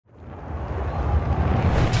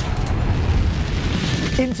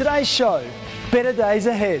In today's show, better days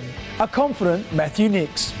ahead, a confident Matthew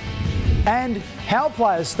Nicks, and how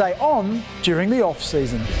players stay on during the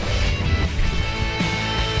off-season.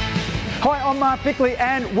 Hi, I'm Mark Bickley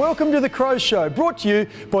and welcome to The Crows Show, brought to you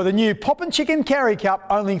by the new Poppin' Chicken Carry Cup,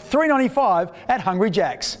 only $3.95 at Hungry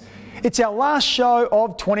Jack's. It's our last show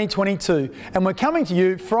of 2022 and we're coming to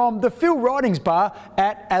you from the Phil Ridings Bar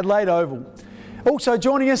at Adelaide Oval. Also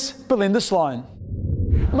joining us, Bel Sloane.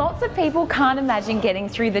 Lots of people can't imagine getting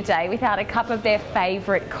through the day without a cup of their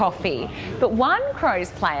favourite coffee. But one Crows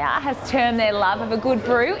player has turned their love of a good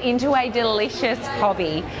brew into a delicious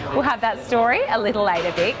hobby. We'll have that story a little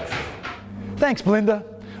later, Bix. Thanks, Belinda.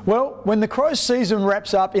 Well, when the Crows season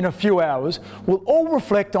wraps up in a few hours, we'll all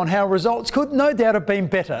reflect on how results could no doubt have been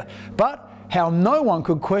better, but how no one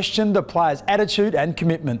could question the players' attitude and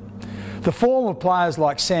commitment. The form of players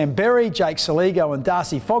like Sam Berry, Jake Saligo and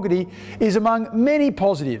Darcy Fogarty is among many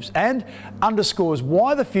positives and underscores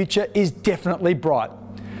why the future is definitely bright.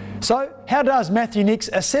 So, how does Matthew Nicks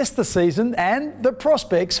assess the season and the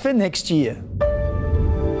prospects for next year?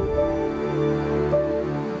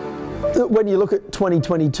 When you look at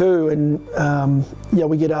 2022 and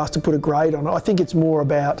we get asked to put a grade on it, I think it's more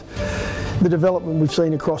about the development we've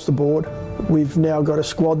seen across the board. We've now got a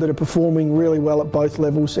squad that are performing really well at both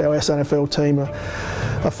levels. Our SANFL team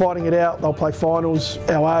are fighting it out. They'll play finals.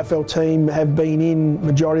 Our AFL team have been in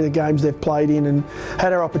majority of the games they've played in and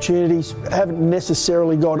had our opportunities. Haven't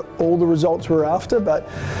necessarily got all the results we're after, but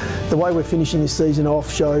the way we're finishing this season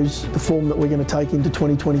off shows the form that we're going to take into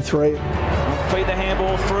 2023. Feed the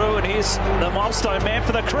handball through, and here's the milestone man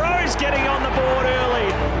for the Crows getting on the board early.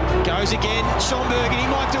 Goes again, Schomburg, and he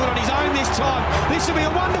might do it on his own this time. This will be a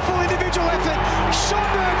wonderful individual effort.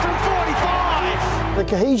 Schomburg from 45. The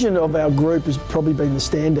cohesion of our group has probably been the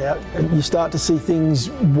standout, and you start to see things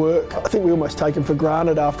work. I think we almost take them for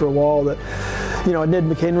granted after a while that, you know, Ned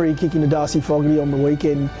McHenry kicking to Darcy Fogarty on the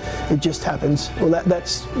weekend, it just happens. Well,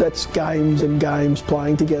 that's games and games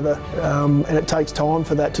playing together, and it takes time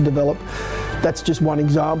for that to develop. That's just one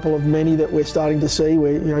example of many that we're starting to see.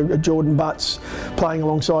 Where, you know, Jordan Butts playing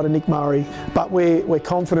alongside of Nick Murray, but we're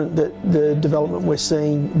confident that the development we're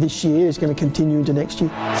seeing this year is going to continue into next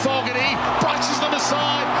year. Fogarty braces them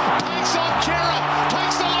aside, takes on Kera,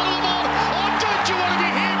 takes the lot of them on. Oh, don't you want to be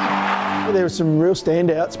him? There are some real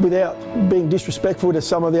standouts without being disrespectful to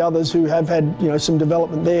some of the others who have had, you know, some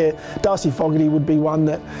development there. Darcy Fogarty would be one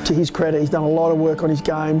that, to his credit, he's done a lot of work on his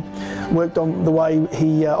game, worked on the way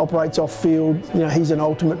he operates off field. You know, he's an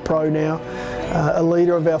ultimate pro now, a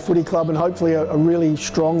leader of our footy club and hopefully a really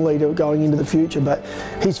strong leader going into the future. But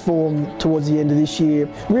his form towards the end of this year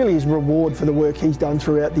really is reward for the work he's done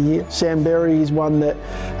throughout the year. Sam Berry is one that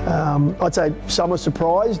I'd say some are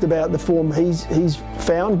surprised about the form he's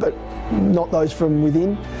found, but not those from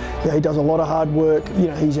within. You know, he does a lot of hard work. You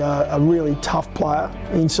know, he's a really tough player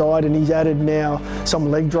inside, and he's added now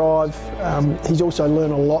some leg drive. He's also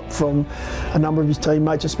learned a lot from a number of his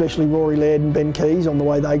teammates, especially Rory Laird and Ben Keys, on the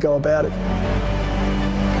way they go about it.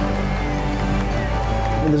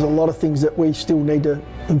 And there's a lot of things that we still need to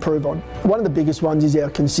improve on. One of the biggest ones is our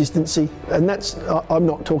consistency, and that's, I'm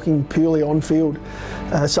not talking purely on field.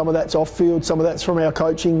 Some of that's off field, some of that's from our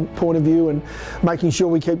coaching point of view, and making sure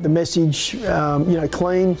we keep the message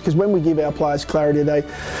clean, because when we give our players clarity,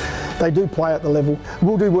 they do play at the level.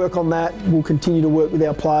 We'll do work on that. We'll continue to work with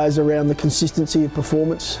our players around the consistency of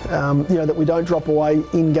performance, that we don't drop away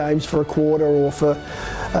in games for a quarter or for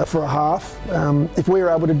a half. If we're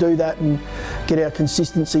able to do that and get our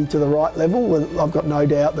consistency to the right level, well, I've got no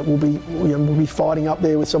doubt that we'll be fighting up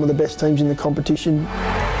there with some of the best teams in the competition.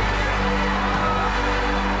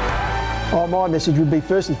 My message would be,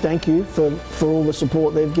 firstly, thank you for all the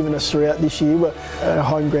support they've given us throughout this year. Our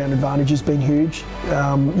home ground advantage has been huge.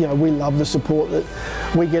 We love the support that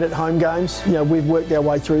we get at home games. You know, we've worked our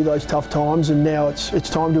way through those tough times, and now it's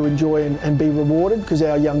time to enjoy and be rewarded, because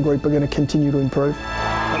our young group are going to continue to improve.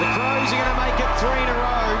 Well, the Crows are going to make it 3 in a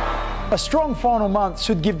row. A strong final month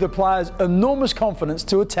should give the players enormous confidence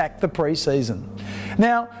to attack the pre-season.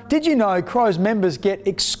 Now, did you know Crows members get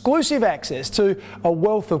exclusive access to a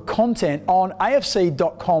wealth of content on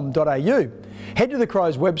afc.com.au? Head to the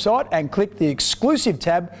Crows website and click the exclusive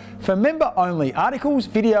tab for member-only articles,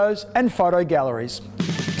 videos and photo galleries.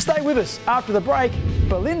 Stay with us. After the break,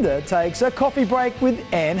 Belinda takes a coffee break with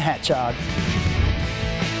Anne Hatchard.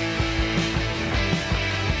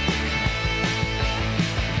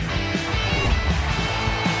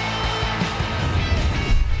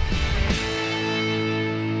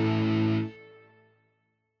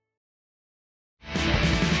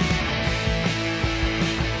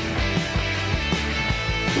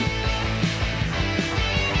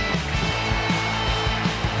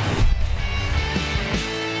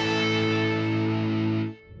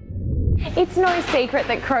 It's no secret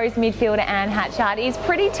that Crows midfielder Anne Hatchard is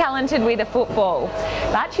pretty talented with a football,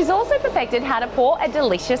 but she's also perfected how to pour a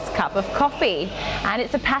delicious cup of coffee, and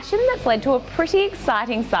it's a passion that's led to a pretty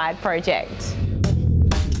exciting side project.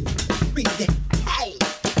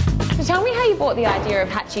 So tell me how you brought the idea of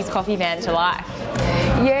Hatchie's Coffee Van to life.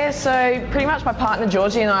 Yeah, so pretty much my partner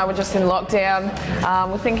Georgie and I were just in lockdown.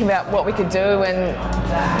 We're thinking about what we could do,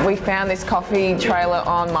 and we found this coffee trailer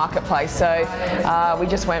on Marketplace, so we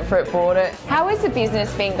just went for it, bought it. How has the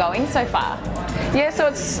business been going so far? Yeah, so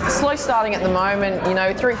it's slow starting at the moment. You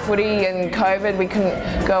know, through footy and COVID, we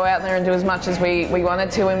couldn't go out there and do as much as we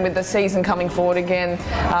wanted to, and with the season coming forward again,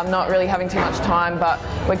 not really having too much time, but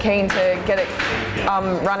we're keen to get it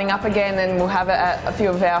running up again, and we'll have it at a few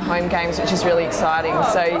of our home games, which is really exciting.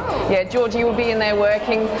 So yeah, Georgie will be in there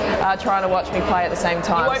working, trying to watch me play at the same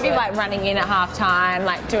time. You won't be like running in at half time,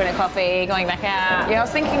 like doing a coffee, going back out? Yeah, I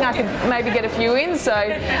was thinking I could maybe get a few in, so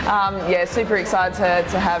yeah, super excited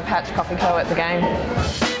to have Hatch Coffee Co at the game.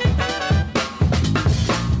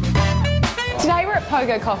 Today we're at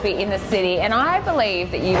Pogo Coffee in the city, and I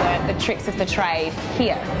believe that you learnt the tricks of the trade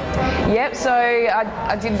here. Yep, so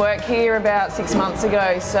I did work here about 6 months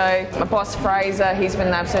ago. So my boss Fraser, he's been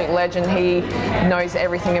an absolute legend. He knows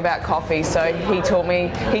everything about coffee, so he taught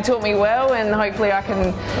me well, and hopefully I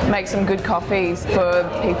can make some good coffees for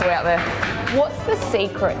people out there. What's the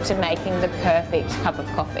secret to making the perfect cup of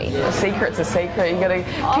coffee? A secret's a secret. You got to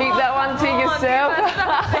keep that one to yourself.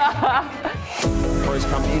 Crows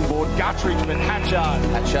come inboard, Guttridge, but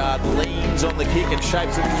Hatchard leans on the kick and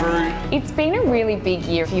shapes it through. It's been a really big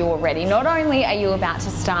year for you already. Not only are you about to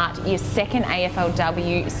start your second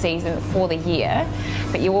AFLW season for the year,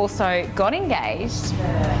 but you also got engaged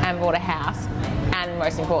and bought a house, and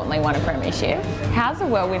most importantly won a premiership. How's the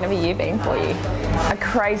whirlwind of a year been for you? A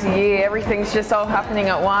crazy year. Everything's just all happening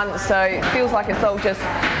at once, so it feels like it's all just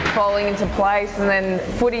falling into place, and then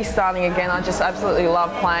footy starting again. I just absolutely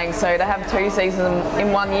love playing, so to have 2 seasons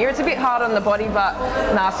in 1 year, it's a bit hard on the body, but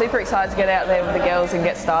super excited to get out there with the girls and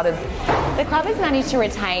get started. The club has managed to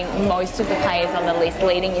retain most of the players on the list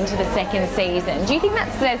leading into the second season. Do you think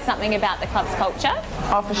that says something about the club's culture?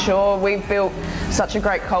 Oh, for sure. We've built such a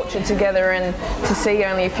great culture together, and to see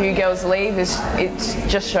only a few girls leave, it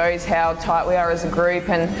just shows how tight we are as a group,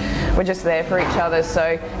 and we're just there for each other.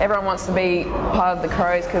 So everyone wants to be part of the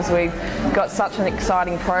Crows because we've got such an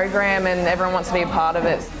exciting program, and everyone wants to be a part of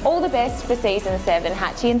it. All the best for season 7,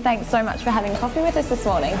 Hatchie, and thanks so much for having coffee with us this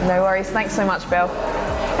morning. No worries. Thanks so much, Bel.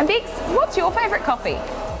 And Bix, what's your favourite coffee?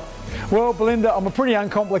 Well, Belinda, I'm a pretty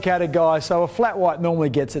uncomplicated guy, so a flat white normally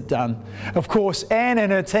gets it done. Of course, Anne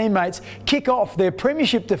and her teammates kick off their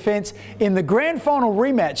premiership defence in the grand final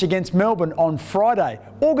rematch against Melbourne on Friday,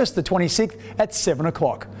 August the 26th at 7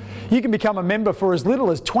 o'clock. You can become a member for as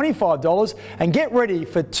little as $25 and get ready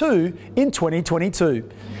for 2 in 2022.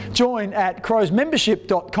 Join at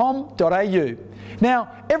crowsmembership.com.au.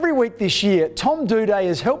 Now, every week this year, Tom Duday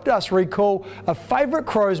has helped us recall a favourite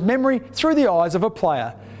Crows memory through the eyes of a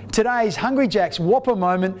player. Today's Hungry Jack's Whopper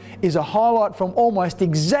moment is a highlight from almost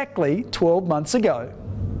exactly 12 months ago.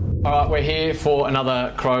 All right, we're here for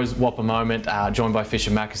another Crows Whopper moment, joined by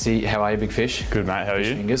Fisher Mackesy. How are you, Big Fish? Good, mate. How are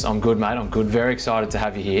you? Fingers. I'm good, mate. I'm good. Very excited to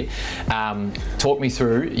have you here. Talk me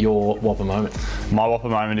through your Whopper moment. My Whopper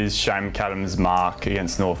moment is Shane McAdams' mark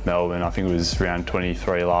against North Melbourne. I think it was round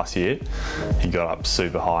 23 last year. He got up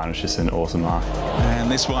super high, and it's just an awesome mark.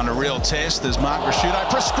 And this one a real test as Mark Rasciuto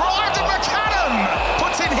prescribed, and McAdam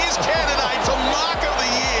puts in his candidate for Mark of the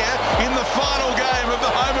Year in the final game of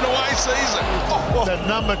the home and away season. The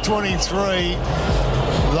number 23,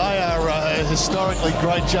 they are historically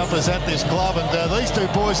great jumpers at this club, and these 2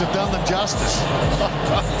 boys have done them justice.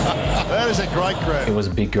 That is a great grab. It was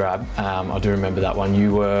a big grab. I do remember that one.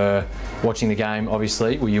 You were watching the game,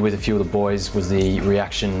 obviously. Were you with a few of the boys? Was the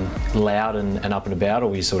reaction loud and up and about, or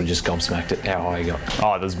were you sort of just gobsmacked at how high you got?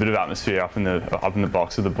 Oh, there was a bit of atmosphere up in the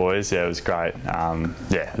box with the boys. Yeah, it was great. Yeah,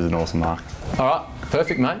 it was an awesome mark. All right,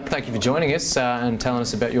 perfect, mate. Thank you for joining us and telling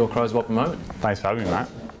us about your Crows Whopper moment. Thanks for having me, mate.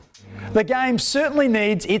 The game certainly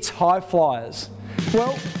needs its high flyers.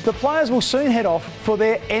 Well, the players will soon head off for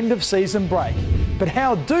their end of season break. But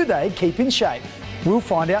how do they keep in shape? We'll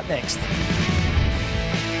find out next.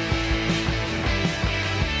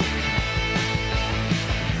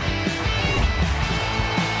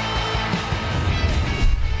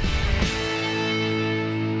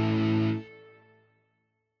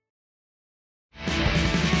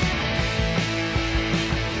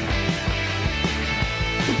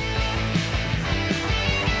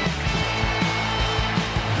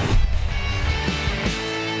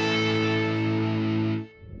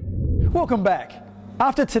 Welcome back.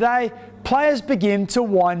 After today, players begin to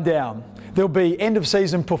wind down. There'll be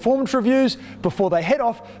end-of-season performance reviews before they head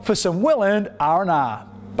off for some well-earned R&R.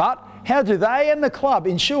 But how do they and the club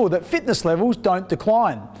ensure that fitness levels don't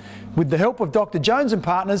decline? With the help of Dr. Jones and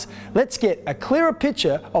partners, let's get a clearer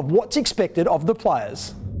picture of what's expected of the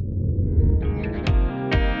players.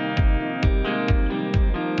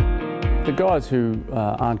 The guys who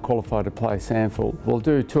aren't qualified to play SANFL will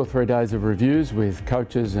do 2 or 3 days of reviews with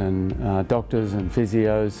coaches and doctors and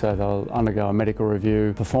physios, so they'll undergo a medical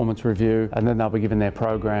review, performance review, and then they'll be given their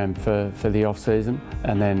program for the off-season.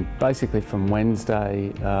 And then basically from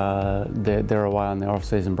Wednesday they're away on their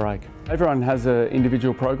off-season break. Everyone has an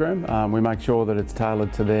individual program. We make sure that it's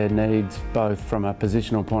tailored to their needs, both from a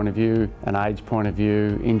positional point of view, an age point of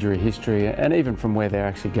view, injury history, and even from where they're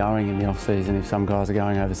actually going in the off-season. If some guys are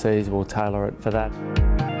going overseas, we'll tailor it for that.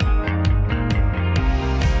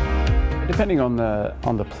 Depending on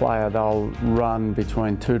the player, they'll run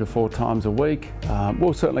between 2 to 4 times a week.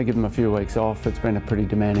 We'll certainly give them a few weeks off. It's been a pretty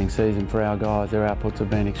demanding season for our guys. Their outputs have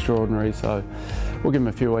been extraordinary, so we'll give them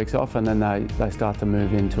a few weeks off, and then they start to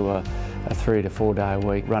move into a 3 to 4 day a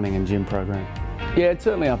week running and gym program. Yeah, it's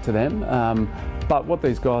certainly up to them. But what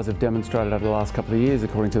these guys have demonstrated over the last couple of years,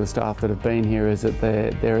 according to the staff that have been here, is that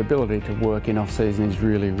their ability to work in off-season is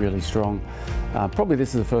really, really strong. Probably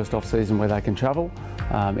this is the first off-season where they can travel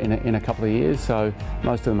in a couple of years, so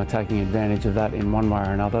most of them are taking advantage of that in one way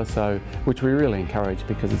or another, which we really encourage,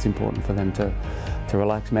 because it's important for them to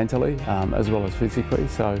relax mentally as well as physically.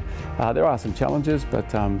 So there are some challenges,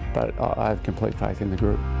 but I have complete faith in the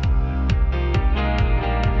group.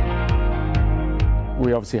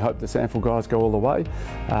 We obviously hope the SANFL guys go all the way,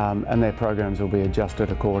 and their programs will be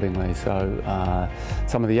adjusted accordingly. So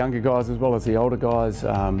some of the younger guys as well as the older guys,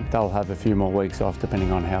 they'll have a few more weeks off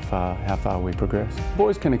depending on how far we progress.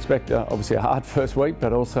 Boys can expect obviously a hard first week,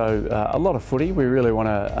 but also a lot of footy. We really want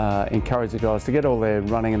to encourage the guys to get all their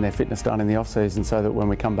running and their fitness done in the off-season, so that when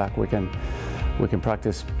we come back we can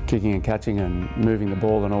practice kicking and catching and moving the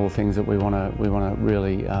ball and all the things that we want to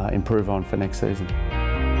really improve on for next season.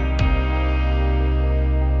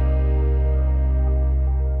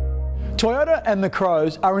 Toyota and the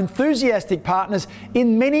Crows are enthusiastic partners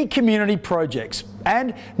in many community projects,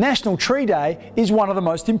 and National Tree Day is one of the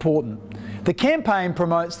most important. The campaign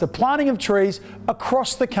promotes the planting of trees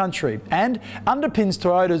across the country and underpins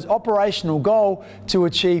Toyota's operational goal to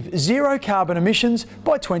achieve zero carbon emissions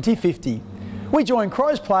by 2050. We join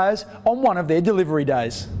Crows players on one of their delivery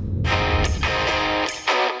days.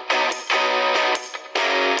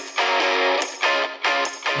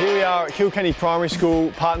 Here we are at Kilkenny Primary School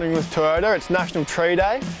partnering with Toyota. It's National Tree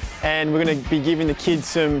Day, and we're going to be giving the kids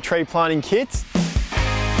some tree planting kits.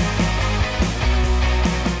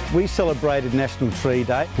 We celebrated National Tree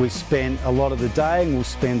Day. We spent a lot of the day and we'll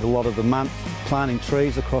spend a lot of the month planting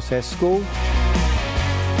trees across our school.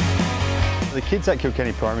 The kids at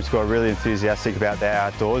Kilkenny Primary School are really enthusiastic about their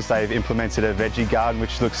outdoors. They've implemented a veggie garden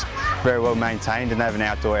which looks very well maintained, and they have an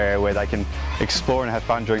outdoor area where they can explore and have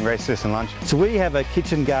fun during recess and lunch. So we have a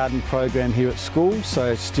kitchen garden program here at school,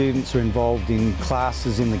 so students are involved in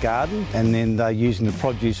classes in the garden, and then they're using the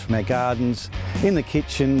produce from our gardens in the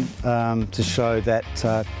kitchen to show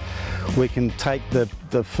that we can take the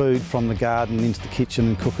food from the garden into the kitchen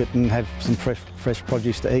and cook it and have some fresh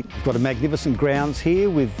produce to eat. We've got a magnificent grounds here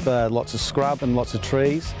with lots of scrub and lots of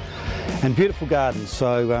trees and beautiful gardens,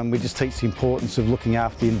 so we just teach the importance of looking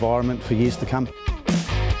after the environment for years to come.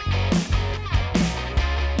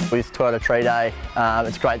 With Toyota Tree Day,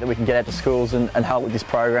 it's great that we can get out to schools and help with this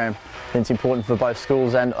program. And it's important for both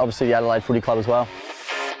schools and obviously the Adelaide Footy Club as well.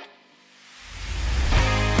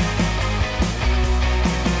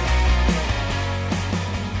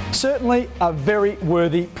 Certainly a very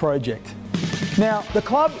worthy project. Now, the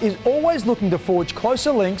club is always looking to forge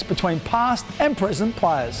closer links between past and present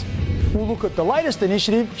players. We'll look at the latest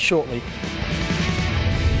initiative shortly.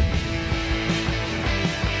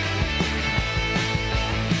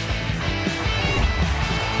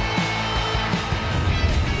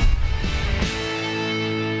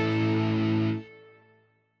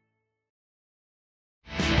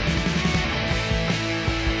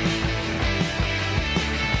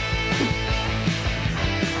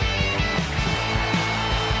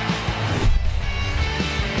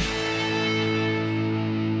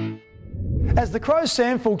 As the Crows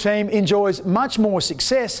SANFL team enjoys much more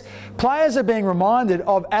success, players are being reminded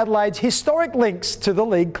of Adelaide's historic links to the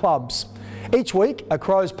league clubs. Each week, a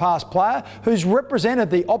Crows past player who's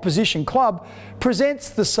represented the opposition club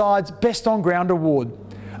presents the side's Best on Ground award.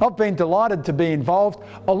 I've been delighted to be involved,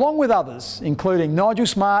 along with others, including Nigel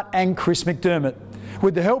Smart and Chris McDermott.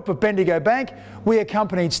 With the help of Bendigo Bank, we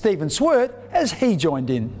accompanied Stephen Swert as he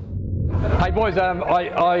joined in. Hey boys,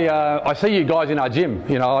 I see you guys in our gym.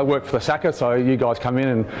 You know, I work for the Sacker, so you guys come in,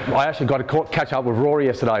 and I actually got to catch up with Rory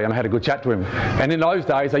yesterday and I had a good chat to him. And in those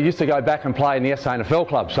days, I used to go back and play in the SANFL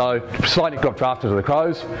club. So slightly got drafted to the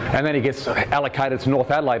Crows, and then he gets allocated to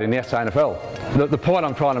North Adelaide in the SANFL. The point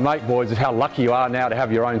I'm trying to make, boys, is how lucky you are now to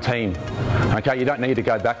have your own team. Okay, you don't need to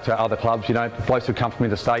go back to other clubs. You know, blokes who come from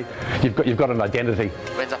interstate, you've got an identity.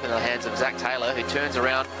 Ends up in the hands of Zach Taylor, who turns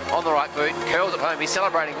around on the right boot, curls it home. He's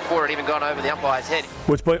celebrating before it even gone over the umpire's head.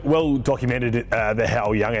 Well, it's been well documented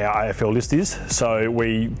how young our AFL list is. So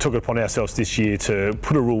we took it upon ourselves this year to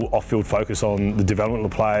put a real off-field focus on the development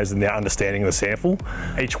of the players and their understanding of the SANFL.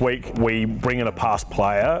 Each week we bring in a past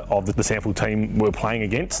player of the SANFL team we're playing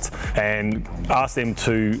against and ask them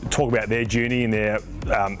to talk about their journey in their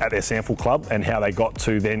at their SANFL club and how they got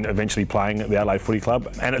to then eventually playing at the Adelaide Footy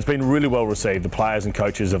Club. And it's been really well received. The players and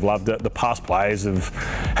coaches have loved it. The past players have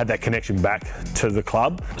had that connection back to the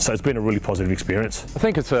club. So it's been a really positive experience. I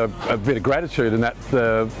think it's a bit of gratitude in that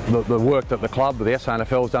the work that the club, the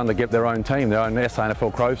SANFL, has done to get their own team. Their own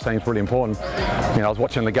SANFL Crows team is really important. You know, I was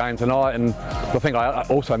watching the game tonight, and the thing I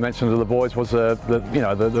also mentioned to the boys was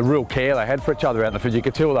the real care they had for each other out in the field. You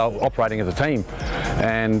could tell they were operating as a team,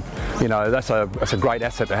 and you know that's a great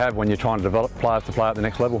asset to have when you're trying to develop players to play at the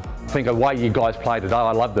next level. I think the way you guys played today,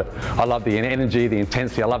 I loved it. I love the energy, the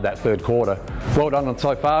intensity. I love that third quarter. Well done on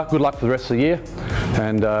so far. Good luck for the rest of the year,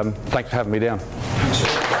 and thanks for having me down.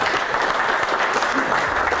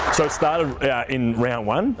 So it started in round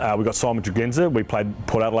one. We got Simon Dragenza. We played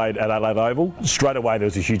Port Adelaide at Adelaide Oval. Straight away there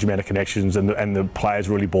was a huge amount of connections, and the players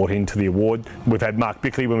really bought into the award. We've had Mark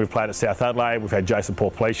Bickley when we've played at South Adelaide. We've had Jason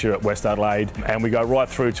Porplecia at West Adelaide, and we go right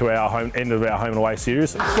through to our end of our home and away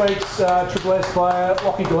series. This week's Triple S player,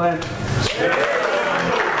 Lockie Glenn.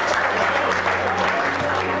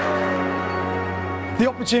 The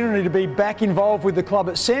opportunity to be back involved with the club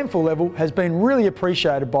at SANFL level has been really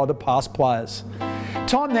appreciated by the past players.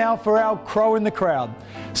 Time now for our Crow in the Crowd,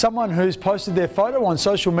 someone who's posted their photo on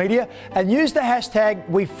social media and used the hashtag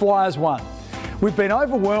WeFlyers1. We've been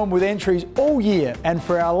overwhelmed with entries all year, and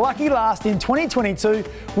for our lucky last in 2022,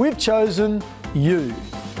 we've chosen you.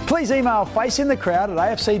 Please email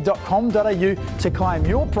faceinthecrowd@afc.com.au to claim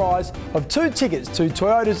your prize of 2 tickets to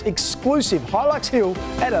Toyota's exclusive Hilux Hill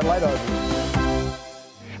at Adelaide Oval.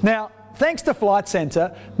 Now, thanks to Flight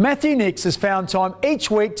Centre, Matthew Nix has found time each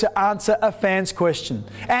week to answer a fan's question.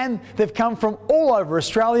 And they've come from all over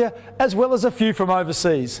Australia, as well as a few from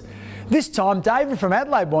overseas. This time, David from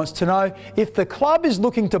Adelaide wants to know if the club is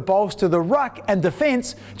looking to bolster the ruck and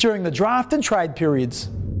defence during the draft and trade periods.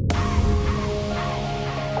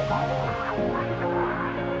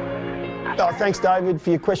 Oh, thanks, David, for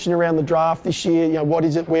your question around the draft this year. You know, what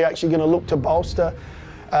is it we're actually going to look to bolster?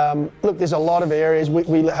 Look, there's a lot of areas.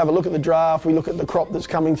 We have a look at the draft, we look at the crop that's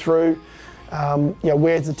coming through, you know,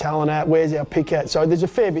 where's the talent at, where's our pick at. So there's a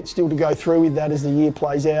fair bit still to go through with that as the year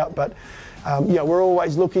plays out. But, you know, we're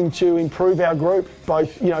always looking to improve our group,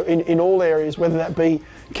 both, you know, in all areas, whether that be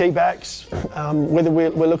key backs, whether we're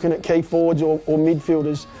looking at key forwards or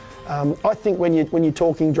midfielders. I think when you're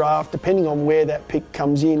talking draft, depending on where that pick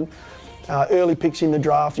comes in, early picks in the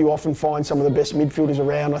draft, you often find some of the best midfielders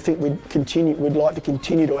around. I think we'd like to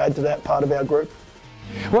continue to add to that part of our group.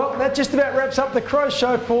 Well, that just about wraps up the Crow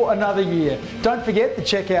Show for another year. Don't forget to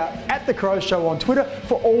check out @The Crow Show on Twitter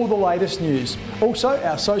for all the latest news. Also,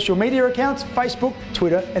 our social media accounts, Facebook,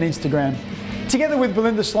 Twitter and Instagram. Together with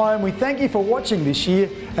Bel Sloane, we thank you for watching this year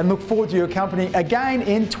and look forward to your company again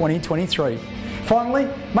in 2023. Finally,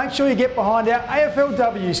 make sure you get behind our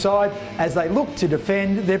AFLW side as they look to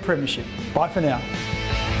defend their premiership. Bye for now.